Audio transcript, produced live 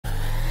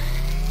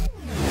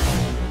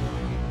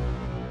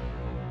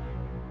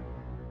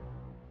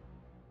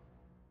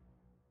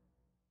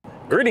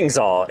Greetings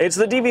all, it's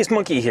the Devious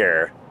Monkey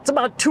here. It's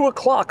about 2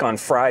 o'clock on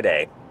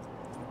Friday.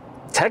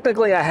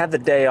 Technically I had the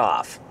day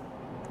off.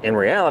 In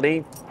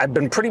reality, I've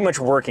been pretty much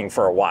working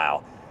for a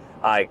while.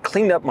 I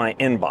cleaned up my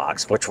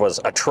inbox, which was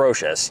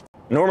atrocious.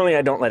 Normally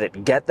I don't let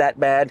it get that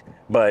bad,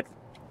 but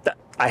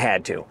I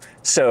had to.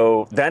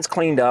 So that's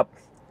cleaned up.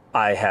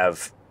 I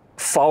have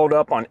followed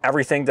up on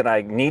everything that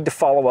I need to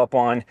follow up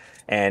on,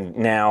 and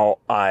now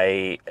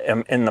I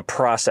am in the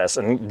process.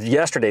 And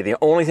yesterday, the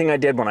only thing I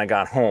did when I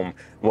got home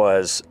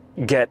was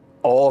get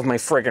all of my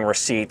friggin'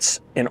 receipts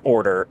in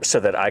order so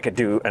that I could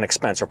do an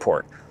expense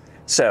report.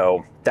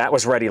 So that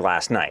was ready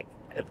last night.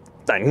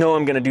 I know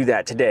I'm gonna do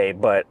that today,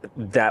 but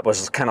that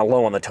was kind of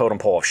low on the totem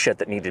pole of shit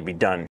that needed to be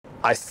done.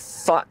 I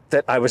thought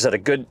that I was at a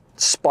good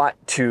spot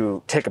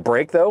to take a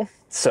break though,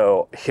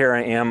 so here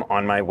I am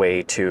on my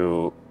way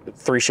to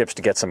 3 Ships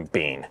to get some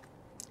bean.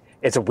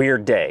 It's a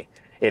weird day.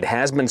 It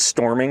has been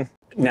storming,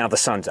 now the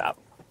sun's out.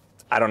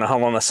 I don't know how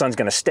long the sun's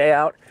gonna stay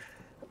out,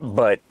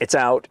 but it's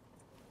out.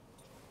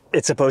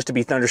 It's supposed to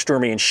be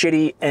thunderstormy and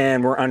shitty,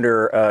 and we're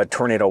under a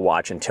tornado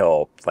watch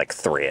until like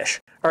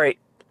 3-ish. All right,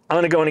 I'm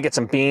gonna go in and get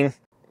some bean,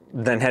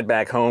 then head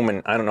back home,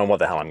 and I don't know what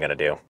the hell I'm gonna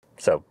do.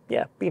 So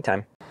yeah, bean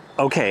time.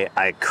 Okay,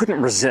 I couldn't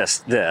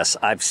resist this.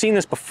 I've seen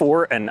this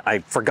before and I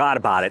forgot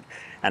about it,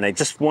 and I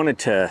just wanted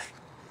to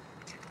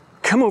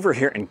come over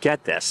here and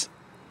get this.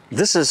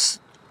 This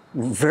is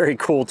very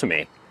cool to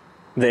me.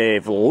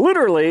 They've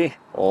literally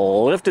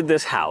lifted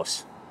this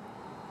house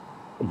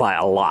by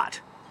a lot.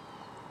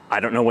 I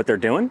don't know what they're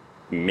doing.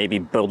 Maybe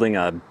building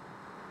a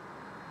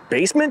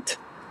basement?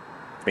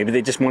 Maybe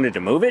they just wanted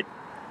to move it?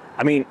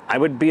 I mean, I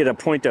would be at a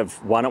point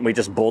of why don't we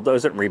just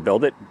bulldoze it and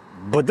rebuild it?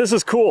 But this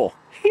is cool.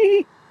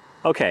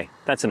 Okay,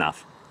 that's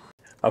enough.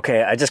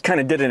 Okay, I just kind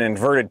of did an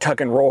inverted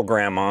tuck and roll,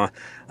 Grandma.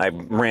 I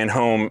ran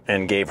home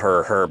and gave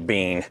her her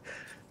bean,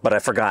 but I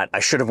forgot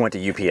I should have went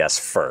to UPS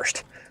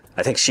first.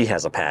 I think she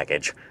has a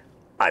package.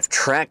 I've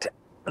tracked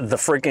the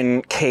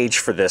freaking cage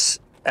for this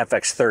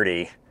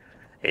FX30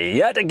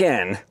 yet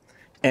again,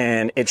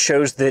 and it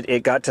shows that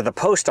it got to the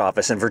post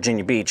office in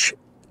Virginia Beach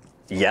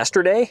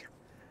yesterday.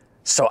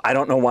 So I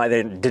don't know why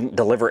they didn't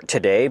deliver it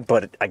today,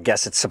 but I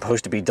guess it's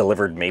supposed to be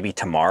delivered maybe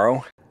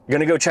tomorrow. I'm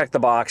gonna go check the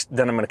box,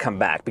 then I'm gonna come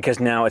back because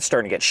now it's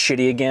starting to get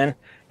shitty again,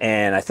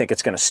 and I think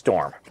it's gonna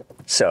storm.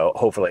 So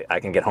hopefully I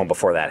can get home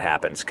before that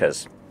happens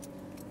because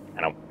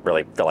I don't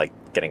really feel like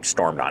getting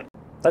stormed on.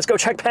 Let's go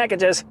check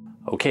packages.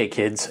 Okay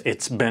kids,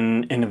 it's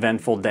been an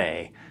eventful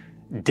day.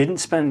 Didn't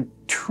spend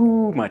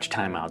too much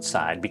time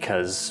outside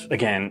because,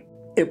 again,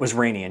 it was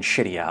rainy and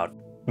shitty out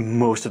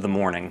most of the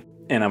morning,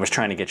 and I was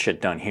trying to get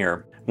shit done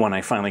here. When I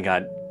finally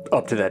got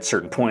up to that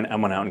certain point, I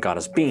went out and got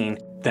his bean,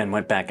 then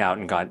went back out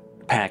and got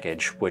a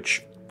package,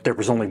 which there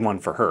was only one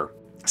for her.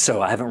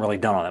 So I haven't really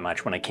done all that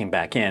much. When I came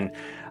back in,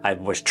 I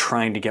was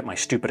trying to get my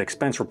stupid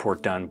expense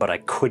report done, but I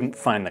couldn't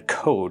find the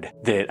code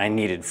that I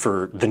needed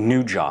for the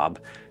new job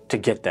to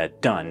get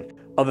that done.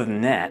 Other than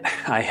that,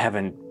 I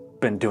haven't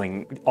been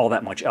doing all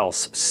that much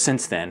else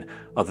since then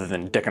other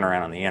than dicking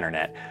around on the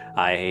internet.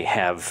 I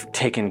have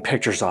taken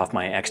pictures off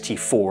my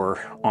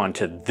X-T4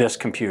 onto this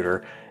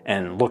computer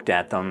and looked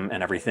at them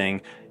and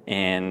everything,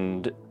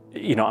 and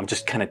you know, I'm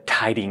just kind of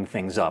tidying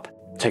things up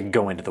to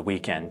go into the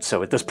weekend.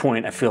 So at this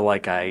point I feel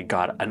like I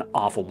got an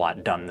awful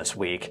lot done this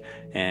week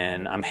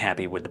and I'm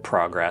happy with the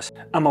progress.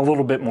 I'm a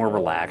little bit more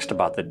relaxed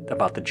about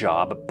the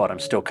job, but I'm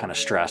still kind of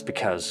stressed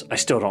because I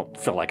still don't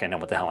feel like I know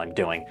what the hell I'm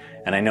doing,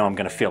 and I know I'm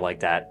gonna feel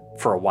like that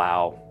for a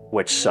while,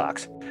 which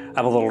sucks. I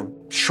have a little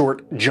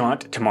short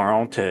jaunt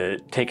tomorrow to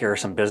take care of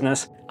some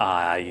business.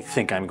 I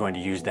think I'm going to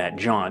use that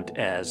jaunt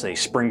as a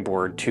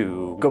springboard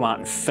to go out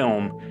and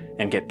film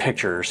and get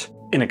pictures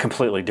in a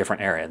completely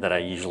different area that I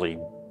usually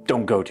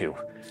don't go to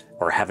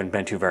or haven't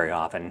been to very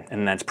often,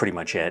 and that's pretty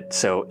much it.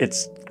 So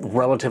it's a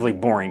relatively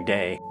boring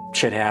day.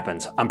 Shit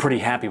happens. I'm pretty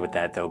happy with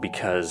that though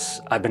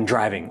because I've been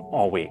driving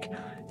all week,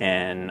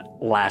 and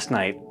last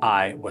night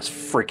I was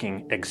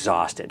freaking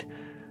exhausted.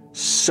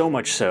 So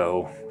much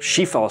so,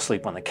 she fell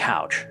asleep on the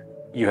couch.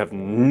 You have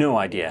no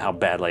idea how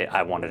badly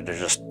I wanted to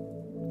just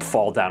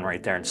fall down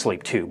right there and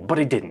sleep too, but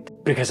I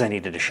didn't because I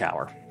needed a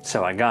shower.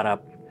 So I got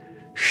up,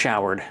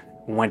 showered,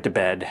 went to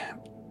bed,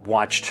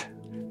 watched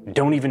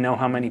don't even know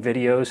how many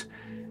videos,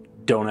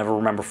 don't ever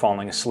remember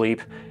falling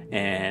asleep,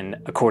 and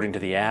according to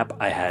the app,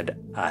 I had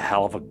a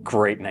hell of a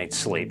great night's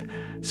sleep.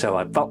 So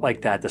I felt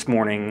like that this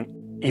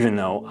morning, even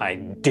though I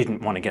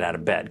didn't want to get out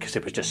of bed because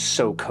it was just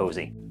so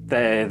cozy.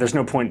 There's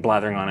no point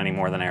blathering on any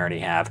more than I already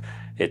have.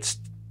 It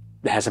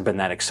hasn't been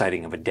that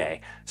exciting of a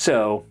day.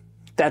 So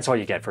that's all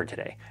you get for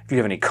today. If you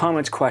have any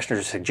comments,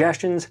 questions, or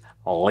suggestions,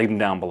 I'll leave them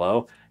down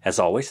below. As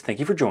always, thank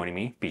you for joining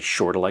me. Be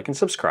sure to like and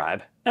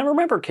subscribe. And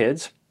remember,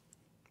 kids,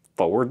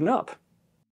 forward and up.